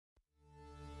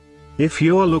If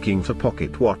you're looking for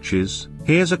pocket watches,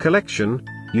 here's a collection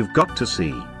you've got to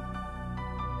see.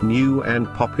 New and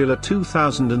popular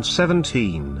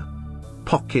 2017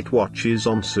 pocket watches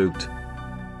en suite.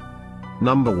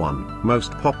 Number 1,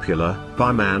 most popular,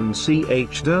 by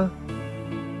ManChDa.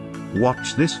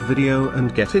 Watch this video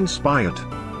and get inspired.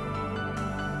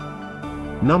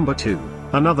 Number 2,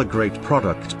 another great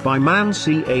product by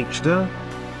ManChDa.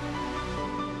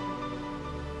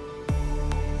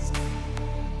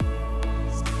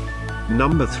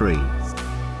 Number 3.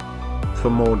 For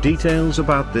more details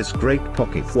about this great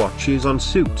pocket watches en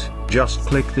suite, just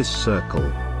click this circle.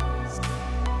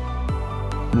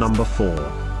 Number 4.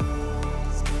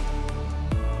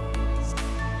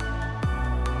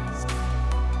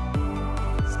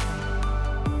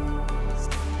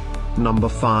 Number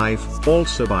 5,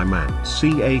 also by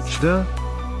ManChDa.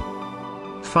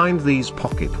 Find these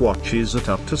pocket watches at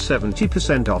up to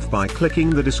 70% off by clicking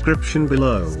the description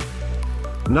below.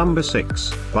 Number 6,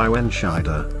 by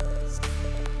Wenshida.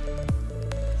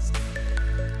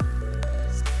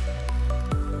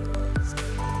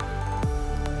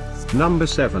 Number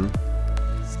 7.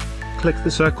 Click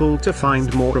the circle to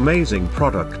find more amazing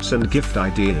products and gift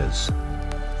ideas.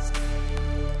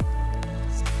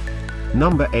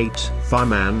 Number 8, by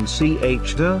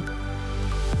ManChDa.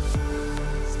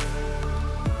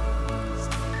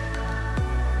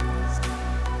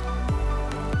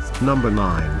 Number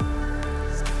 9.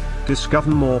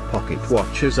 Discover more pocket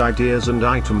watches ideas and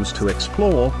items to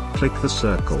explore, click the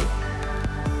circle.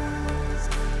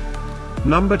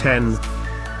 Number 10.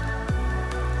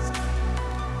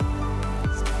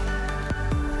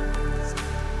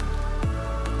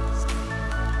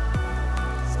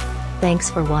 Thanks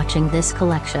for watching this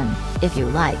collection. If you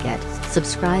like it,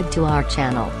 subscribe to our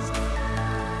channel.